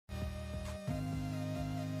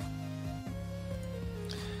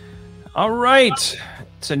All right.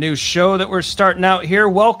 It's a new show that we're starting out here.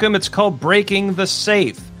 Welcome. It's called Breaking the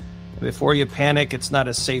Safe. Before you panic, it's not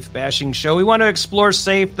a safe bashing show. We want to explore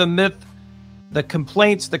safe, the myth, the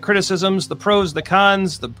complaints, the criticisms, the pros, the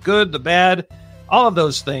cons, the good, the bad, all of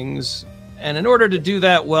those things. And in order to do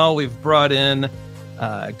that well, we've brought in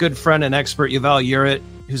a good friend and expert, Yuval Yeret,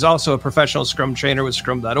 who's also a professional Scrum trainer with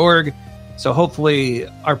Scrum.org. So hopefully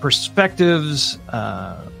our perspectives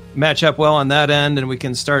match up well on that end, and we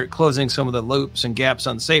can start closing some of the loops and gaps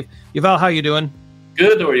on safe. Yuval, how you doing?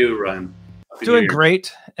 Good. How are you, Ryan? Doing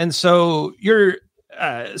great. And so you're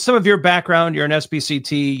some of your background, you're an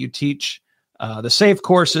SBCT, you teach the SAFE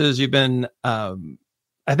courses. You've been, I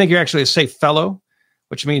think you're actually a SAFE fellow,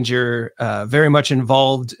 which means you're very much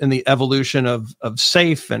involved in the evolution of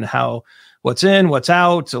SAFE and how what's in, what's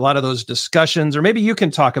out, a lot of those discussions, or maybe you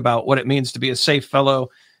can talk about what it means to be a SAFE fellow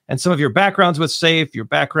and some of your backgrounds with SAFE, your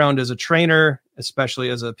background as a trainer, especially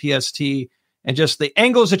as a PST, and just the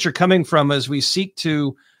angles that you're coming from as we seek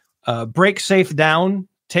to break SAFE down,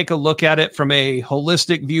 take a look at it from a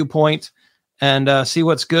holistic viewpoint, and see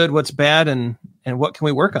what's good, what's bad, and what can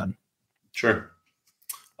we work on. Sure.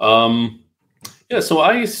 So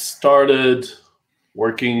I started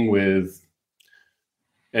working with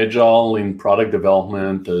Agile in product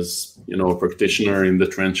development as, a practitioner in the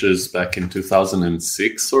trenches back in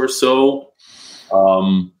 2006 or so.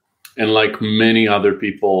 And like many other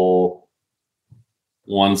people,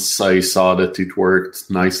 once I saw that it worked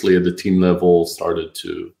nicely at the team level, started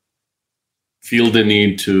to feel the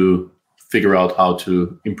need to figure out how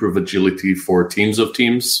to improve agility for teams of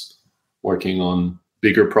teams, working on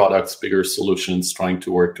bigger products, bigger solutions, trying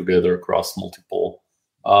to work together across multiple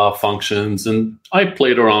functions. And I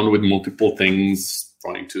played around with multiple things,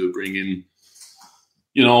 trying to bring in,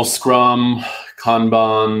 Scrum,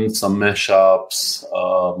 Kanban, some mashups,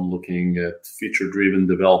 looking at feature-driven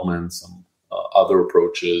development, some other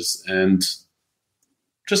approaches, and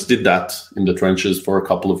just did that in the trenches for a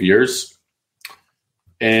couple of years.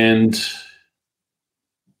 And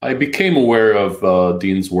I became aware of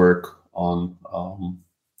Dean's work on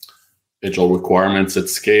Agile requirements at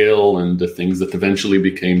scale and the things that eventually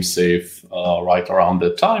became SAFE right around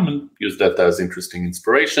that time, and used that as interesting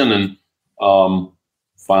inspiration. And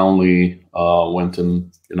finally went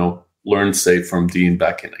and learned SAFE from Dean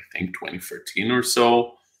back in, I think, 2013 or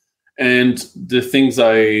so. And the things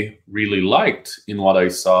I really liked in what I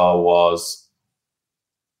saw was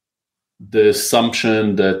the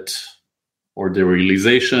assumption that, or the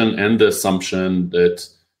realization and the assumption that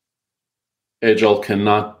Agile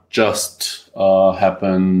cannot just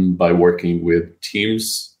happen by working with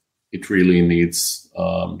teams. It really needs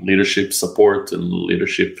leadership support and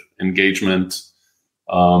leadership engagement,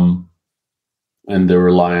 and the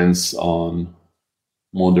reliance on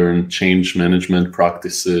modern change management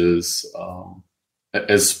practices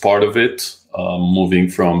as part of it, moving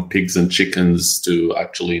from pigs and chickens to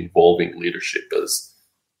actually involving leadership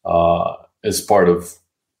as part of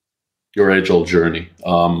your Agile journey.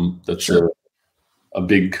 That's sure. A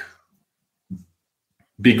big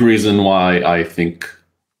reason why I think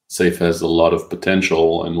SAFE has a lot of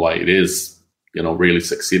potential and why it is, really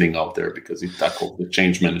succeeding out there, because it tackled the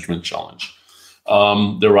change management challenge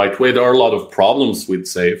the right way. There are a lot of problems with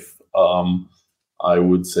SAFE. I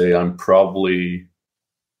would say I'm probably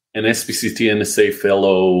an SPCT and a SAFE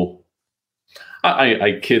fellow.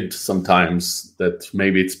 I kid sometimes that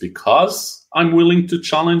maybe it's because I'm willing to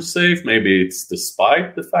challenge SAFE. Maybe it's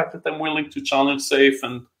despite the fact that I'm willing to challenge SAFE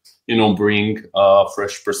and, bring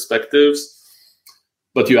fresh perspectives.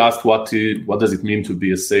 But you asked what does it mean to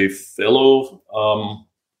be a SAFE fellow?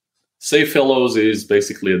 SAFE fellows is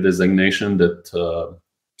basically a designation that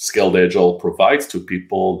Scaled Agile provides to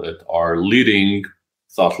people that are leading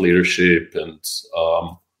thought leadership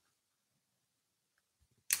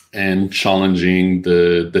and challenging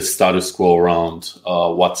the status quo around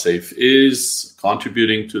what SAFE is,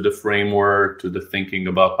 contributing to the framework, to the thinking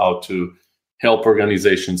about how to help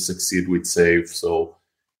organizations succeed with SAFE. So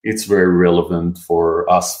it's very relevant for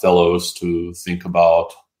us fellows to think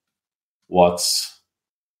about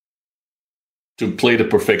to play the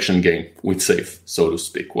perfection game with SAFE, so to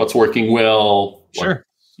speak. What's working well? Sure.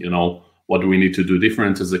 What do we need to do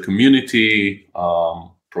different as a community?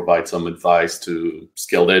 Provide some advice to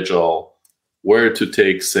Scaled Agile, where to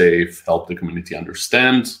take SAFE, help the community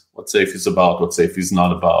understand what SAFE is about, what SAFE is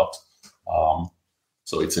not about.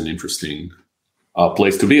 So it's an interesting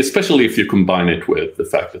place to be, especially if you combine it with the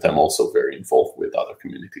fact that I'm also very involved with other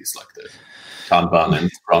communities like the Kanban and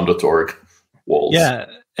Scrum.org walls. Yeah,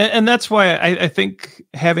 and that's why I think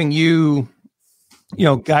having you,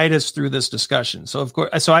 guide us through this discussion. So of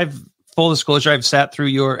course, I've full disclosure, I've sat through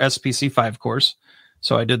your SPC5 course.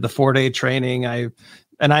 So I did the 4-day training. I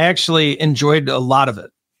actually enjoyed a lot of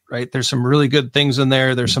it, right? There's some really good things in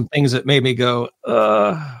there. There's some things that made me go,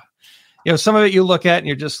 some of it you look at and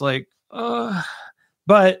you're just like,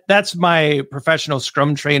 but that's my professional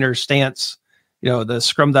Scrum trainer stance, the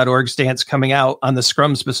scrum.org stance coming out on the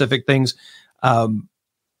Scrum specific things. I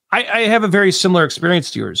have a very similar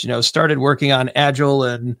experience to yours, started working on Agile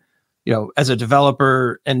and, as a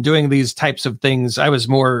developer and doing these types of things. I was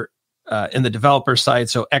more in the developer side.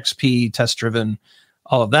 So XP, test driven,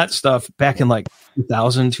 all of that stuff back in like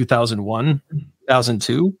 2000, 2001,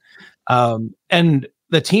 2002. And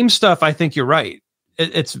the team stuff, I think you're right.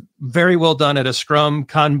 It's very well done at a Scrum,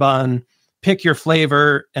 Kanban, pick your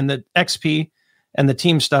flavor, and the XP and the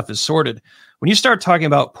team stuff is sorted. When you start talking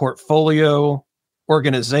about portfolio,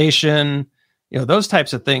 organization, those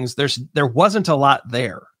types of things, there wasn't a lot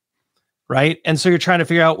there, right? And so you're trying to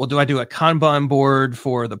figure out, well, do I do a Kanban board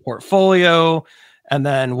for the portfolio? And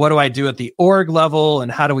then what do I do at the org level?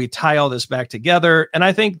 And how do we tie all this back together? And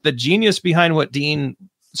I think the genius behind what Dean,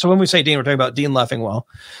 so when we say Dean, we're talking about Dean Leffingwell.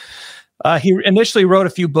 He initially wrote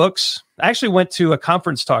a few books. I actually went to a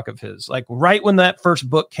conference talk of his, like right when that first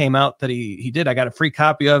book came out that he did. I got a free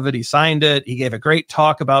copy of it. He signed it. He gave a great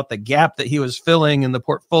talk about the gap that he was filling in the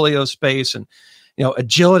portfolio space and,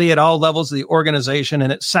 agility at all levels of the organization.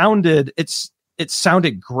 And it sounded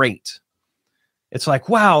great. It's like,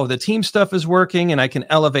 wow, the team stuff is working and I can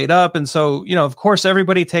elevate up. And so, of course,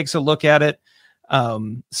 everybody takes a look at it.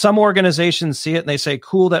 Some organizations see it and they say,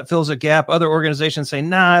 cool, that fills a gap. Other organizations say,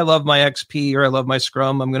 nah, I love my XP or I love my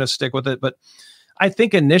Scrum. I'm going to stick with it. But I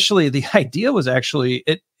think initially the idea was actually,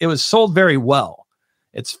 it was sold very well.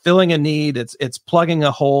 It's filling a need. It's plugging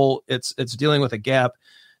a hole. It's dealing with a gap.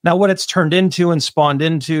 Now, what it's turned into and spawned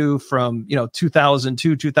into from,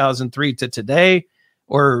 2002, 2003 to today,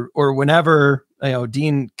 or whenever,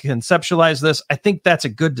 Dean conceptualized this, I think that's a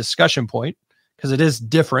good discussion point because it is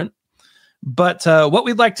different. But what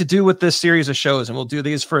we'd like to do with this series of shows, and we'll do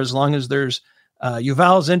these for as long as there's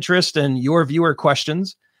Yuval's interest and your viewer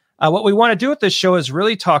questions. What we want to do with this show is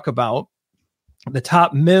really talk about the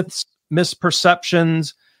top myths,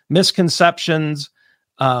 misperceptions, misconceptions,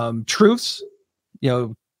 truths,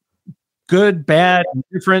 good, bad,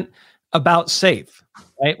 different about SAFe,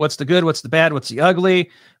 right? What's the good? What's the bad? What's the ugly?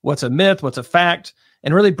 What's a myth? What's a fact?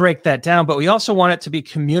 And really break that down. But we also want it to be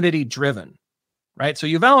community driven. Right. So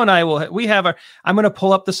Yuval and I I'm going to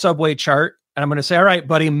pull up the subway chart and I'm going to say, all right,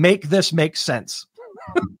 buddy, make this make sense,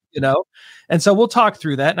 And so we'll talk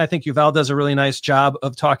through that. And I think Yuval does a really nice job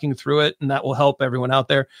of talking through it and that will help everyone out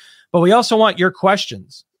there. But we also want your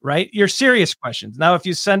questions, right? Your serious questions. Now, if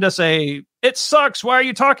you send us it sucks, why are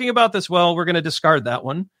you talking about this? Well, we're going to discard that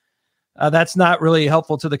one. That's not really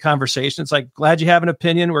helpful to the conversation. It's like, glad you have an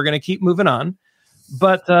opinion. We're going to keep moving on.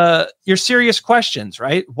 But your serious questions,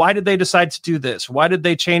 right? Why did they decide to do this? Why did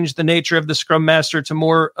they change the nature of the Scrum Master to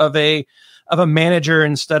more of a manager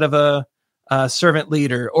instead of a servant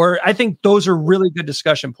leader? Or I think those are really good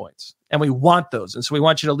discussion points, and we want those. And so we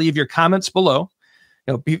want you to leave your comments below.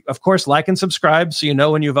 Of course, like and subscribe so you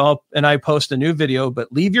know when Yuval and I post a new video.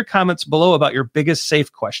 But leave your comments below about your biggest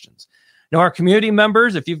SAFe questions. Now, our community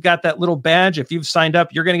members, if you've got that little badge, if you've signed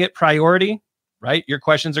up, you're going to get priority, right? Your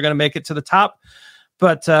questions are going to make it to the top.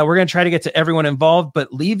 But we're going to try to get to everyone involved.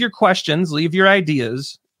 But leave your questions, leave your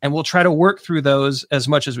ideas, and we'll try to work through those as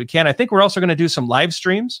much as we can. I think we're also going to do some live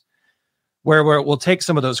streams where we'll take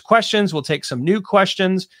some of those questions, we'll take some new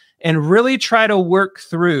questions, and really try to work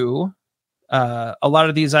through a lot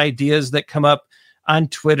of these ideas that come up on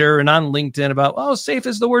Twitter and on LinkedIn about, oh, SAFe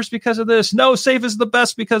is the worst because of this. No, SAFe is the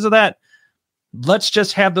best because of that. Let's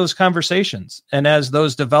just have those conversations. And as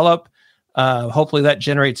those develop, hopefully that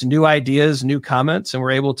generates new ideas, new comments, and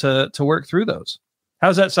we're able to work through those.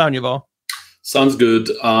 How's that sound, Yuval? Sounds good.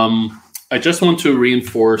 I just want to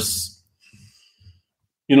reinforce,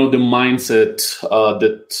 the mindset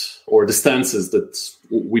or the stances that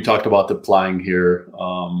we talked about applying here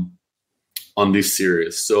on this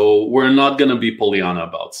series. So we're not going to be Pollyanna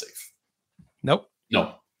about SAFe. Nope.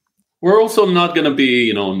 No. We're also not going to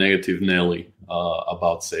be, negative Nelly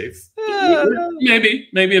about SAFe.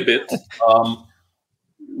 Maybe a bit.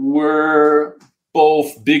 We're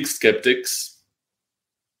both big skeptics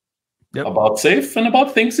about SAFe and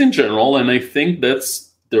about things in general, and I think that's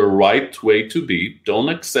the right way to be. Don't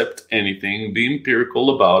accept anything. Be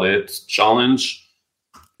empirical about it. Challenge,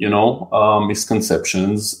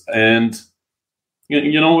 misconceptions, and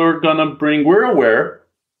we're aware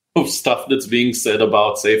of stuff that's being said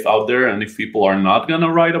about SAFe out there, and if people are not going to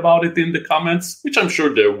write about it in the comments, which I'm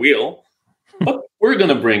sure they will, but we're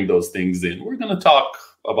going to bring those things in. We're going to talk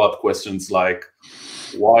about questions like,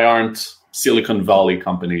 why aren't Silicon Valley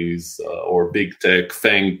companies or big tech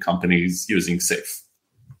FANG companies using SAFE?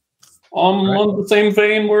 On the same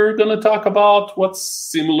vein, we're going to talk about what's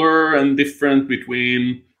similar and different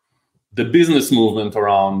between the business movement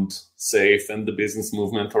around SAFE and the business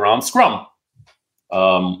movement around Scrum.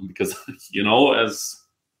 Because, as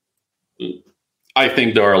I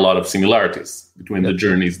think there are a lot of similarities between the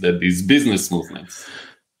journeys that these business movements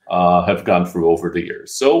have gone through over the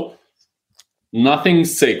years. So nothing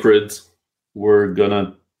sacred. We're going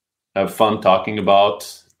to have fun talking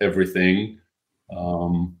about everything.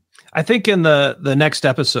 I think in the next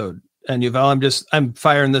episode, and Yuval, I'm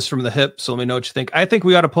firing this from the hip, so let me know what you think. I think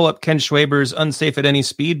we ought to pull up Ken Schwaber's Unsafe at Any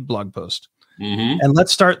Speed blog post. Mm-hmm. And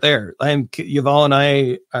let's start there. Yuval and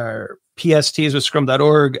I are PSTs with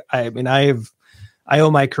Scrum.org. I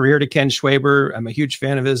owe my career to Ken Schwaber. I'm a huge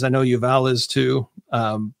fan of his. I know Yuval is too.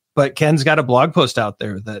 But Ken's got a blog post out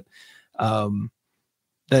there that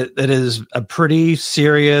is a pretty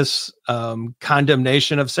serious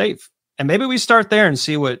condemnation of SAFE. And maybe we start there and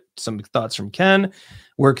see what some thoughts from Ken,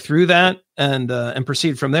 work through that, and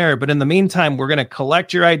proceed from there. But in the meantime, we're going to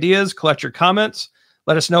collect your ideas, collect your comments.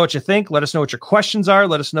 Let us know what you think. Let us know what your questions are.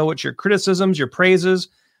 Let us know what your criticisms, your praises,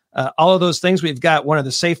 all of those things. We've got one of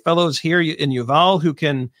the SAFE fellows here in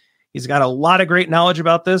Yuval he's got a lot of great knowledge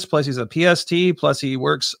about this. Plus he's a PST. Plus he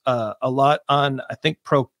works a lot on, I think,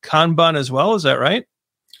 Pro Kanban as well. Is that right?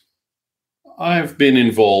 I've been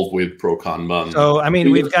involved with Pro Kanban. So,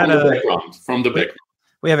 we've got from the background.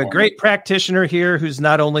 We have a great practitioner here who's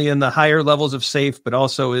not only in the higher levels of SAFE, but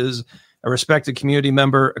also is a respected community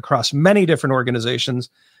member across many different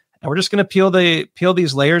organizations. And we're just going to peel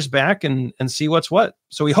these layers back and see what's what.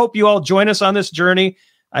 So we hope you all join us on this journey.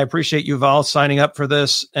 I appreciate Yuval signing up for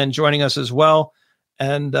this and joining us as well.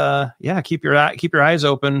 And keep your eyes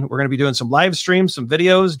open. We're going to be doing some live streams, some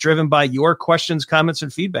videos driven by your questions, comments,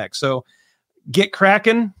 and feedback. So get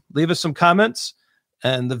cracking, leave us some comments,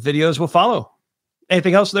 and the videos will follow.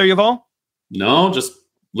 Anything else there, Yuval? No, just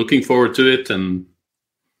looking forward to it, and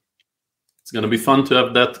it's going to be fun to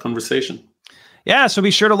have that conversation. Yeah, so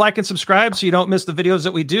be sure to like and subscribe so you don't miss the videos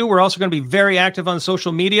that we do. We're also going to be very active on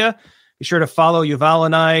social media. Be sure to follow Yuval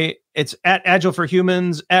and I. It's at Agile for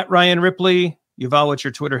Humans, at Ryan Ripley. Yuval, what's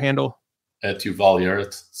your Twitter handle? At Yuval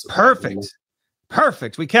Yeret. So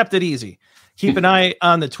Perfect. We kept it easy. Keep an eye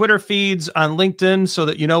on the Twitter feeds, on LinkedIn, so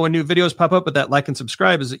that you know when new videos pop up. But that like and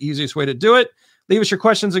subscribe is the easiest way to do it. Leave us your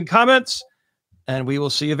questions and comments, and we will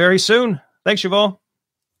see you very soon. Thanks, Yuval.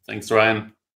 Thanks, Ryan.